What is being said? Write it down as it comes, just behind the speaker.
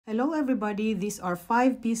Hello everybody, these are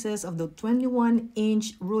 5 pieces of the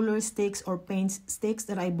 21-inch ruler sticks or paint sticks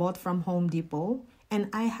that I bought from Home Depot, and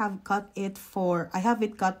I have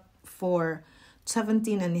it cut for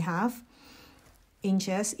 17.5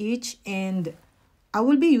 inches each, and I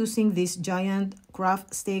will be using these giant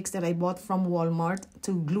craft sticks that I bought from Walmart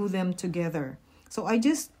to glue them together. So I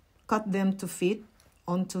just cut them to fit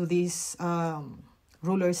onto these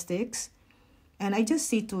ruler sticks, and I just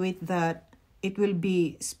see to it that it will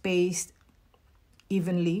be spaced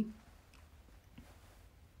evenly.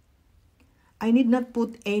 I need not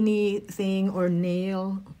put anything or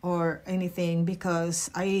nail or anything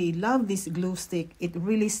because I love this glue stick. It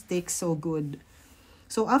really sticks so good.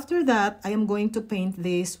 So after that, I am going to paint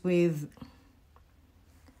this with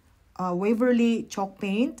Waverly chalk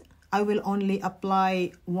paint. I will only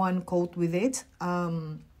apply 1 coat with it.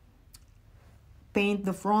 Paint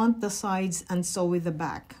the front, the sides, and so with the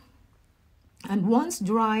back. And once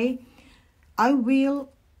dry, I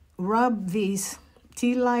will rub this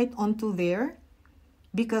tea light onto there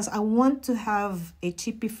because I want to have a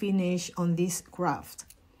chippy finish on this craft.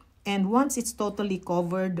 And once it's totally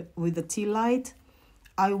covered with the tea light,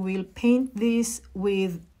 I will paint this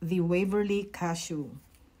with the Waverly Cashew.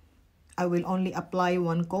 I will only apply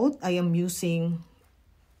 1 coat. I am using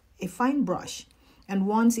a fine brush. And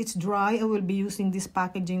once it's dry, I will be using this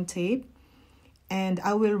packaging tape, and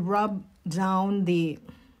I will rub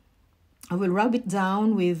it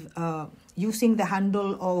down with using the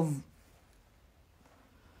handle of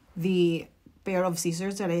the pair of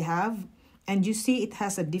scissors that I have. And you see it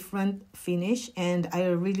has a different finish, and I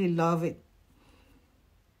really love it.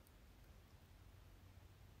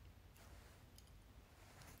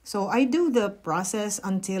 So I do the process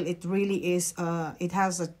until it really is, it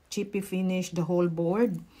has a chippy finish, the whole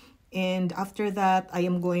board. And after that, I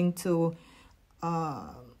am going to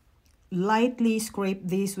lightly scrape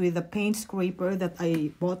this with a paint scraper that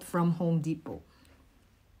I bought from Home Depot.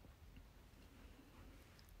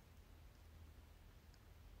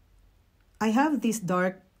 I have this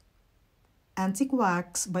dark antique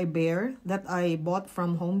wax by Behr that I bought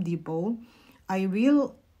from Home Depot. I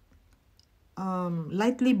will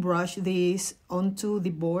lightly brush this onto the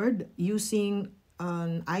board using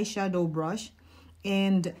an eyeshadow brush,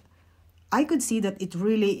 and I could see that it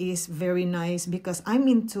really is very nice because I'm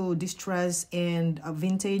into distress and a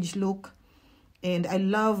vintage look, and I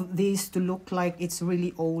love this to look like it's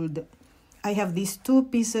really old. I have these 2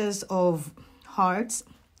 pieces of hearts.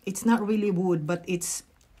 It's not really wood, but it's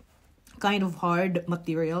kind of hard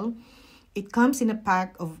material. It comes in a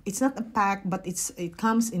pack of, it's not a pack, but it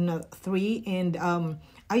comes in a 3, and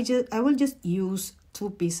I will just use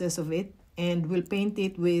 2 pieces of it and will paint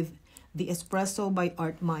it with the Espresso by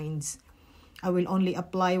Art Minds. I will only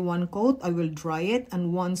apply 1 coat. I will dry it,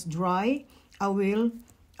 and once dry, I will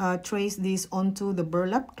trace this onto the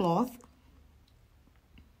burlap cloth.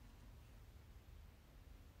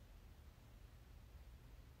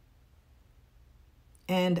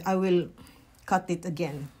 And I will cut it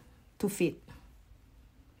again to fit.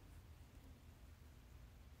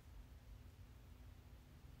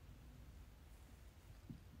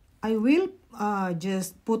 I will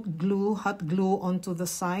just put glue, hot glue onto the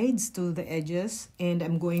sides, to the edges, and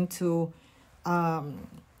I'm going to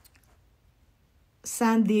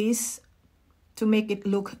sand this to make it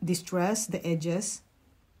look distressed, the edges.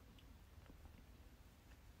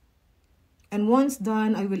 And once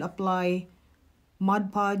done, I will apply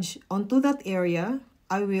Mod Podge onto that area.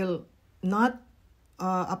 I will not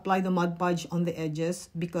apply the Mod Podge on the edges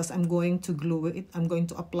because I'm going to glue it. I'm going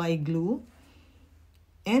to apply glue.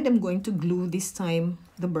 And I'm going to glue this time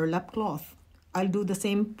the burlap cloth. I'll do the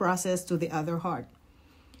same process to the other heart.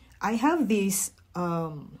 I have this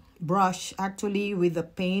brush actually with the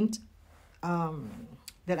paint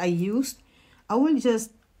that I used. I will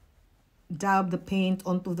just dab the paint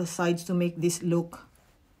onto the sides to make this look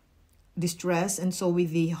distressed, and so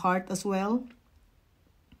with the heart as well.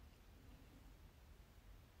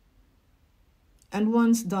 And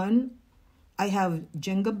once done, I have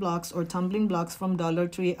Jenga blocks or tumbling blocks from Dollar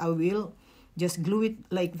Tree. I will just glue it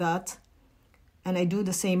like that, and I do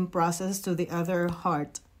the same process to the other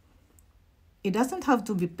heart. It doesn't have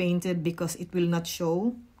to be painted because it will not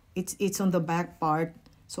show. It's on the back part.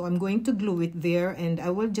 So I'm going to glue it there, and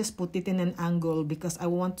I will just put it in an angle because I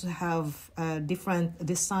want to have a different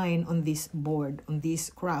design on this board, on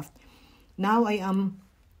this craft. Now I am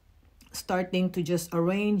starting to just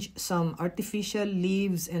arrange some artificial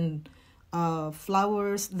leaves and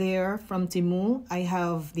flowers there from Temu. I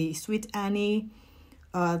have the Sweet Annie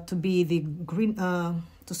to be the green,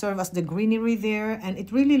 to serve as the greenery there, and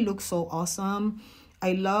it really looks so awesome.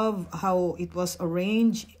 I love how it was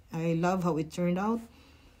arranged I love how it turned out.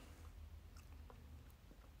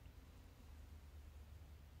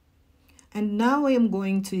 And now I am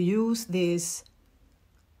going to use this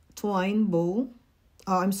twine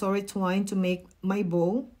to make my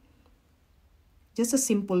bow. Just a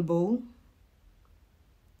simple bow.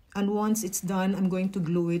 And once it's done, I'm going to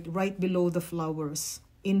glue it right below the flowers,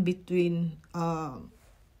 in between,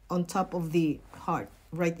 on top of the heart,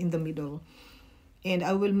 right in the middle. And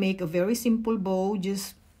I will make a very simple bow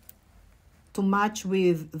just to match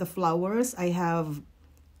with the flowers. I have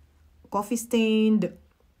coffee stained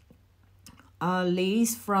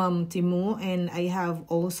lace from Temu, and I have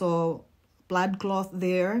also plaid cloth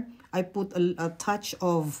there. I put a touch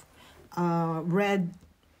of red,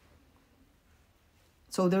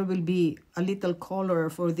 so there will be a little color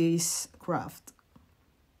for this craft.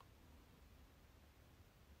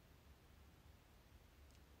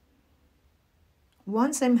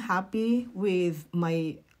 Once I'm happy with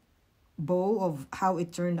my bow of how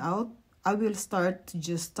it turned out, I will start to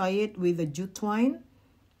just tie it with a jute twine.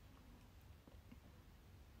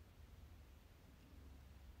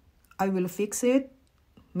 I will fix it,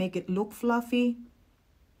 make it look fluffy.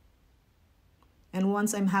 And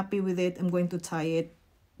once I'm happy with it, I'm going to tie it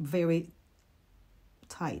very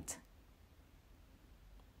tight.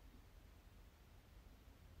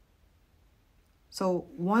 So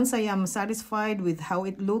once I am satisfied with how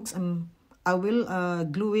it looks, I will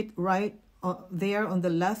glue it right there on the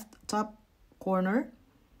left top corner.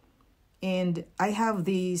 And I have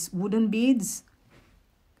these wooden beads.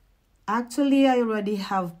 Actually, I already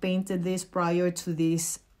have painted this prior to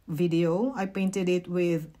this video. I painted it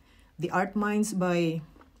with the Art Minds by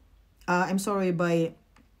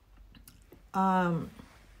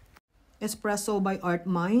Espresso by Art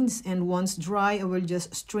Minds. And once dry, I will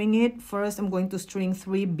just string it. First, I'm going to string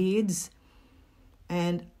 3 beads,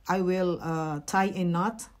 and I will tie a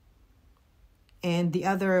knot. And the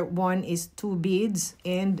other one is 2 beads,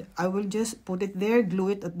 and I will just put it there, glue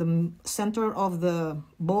it at the center of the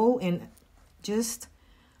bow, and just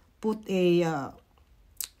put a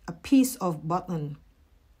piece of button.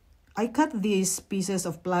 I cut these pieces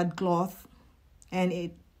of plaid cloth, and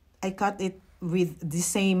I cut it with the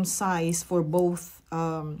same size for both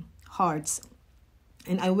hearts.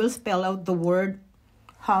 And I will spell out the word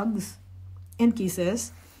hugs and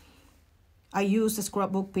kisses. I used a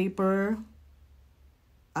scrapbook paper.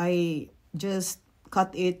 I just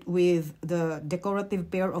cut it with the decorative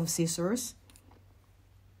pair of scissors.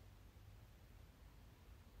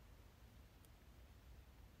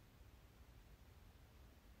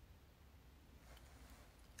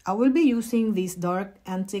 I will be using this dark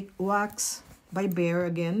antique wax by Behr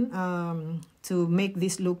again to make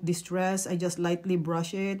this look distressed. I just lightly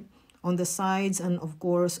brush it on the sides and of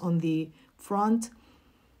course on the front,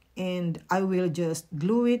 and I will just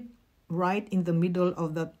glue it right in the middle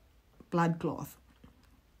of the plaid cloth.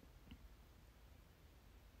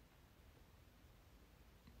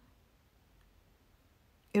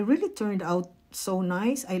 It really turned out so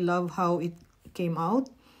nice. I love how it came out.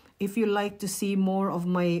 If you like to see more of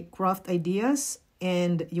my craft ideas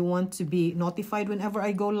and you want to be notified whenever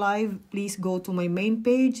I go live, please go to my main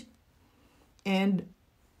page and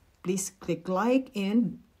please click like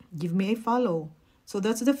and give me a follow. So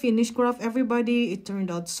that's the finished craft, everybody. It turned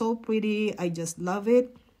out so pretty. I just love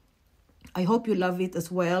it. I hope you love it as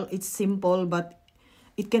well. It's simple, but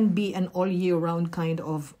it can be an all year round kind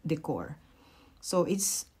of decor. So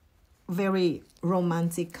it's very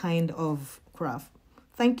romantic kind of craft.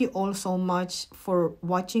 Thank you all so much for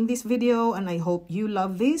watching this video, and I hope you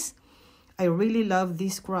love this. I really love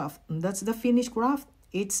this craft. And that's the finished craft.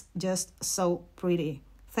 It's just so pretty.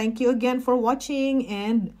 Thank you again for watching,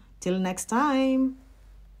 and till next time.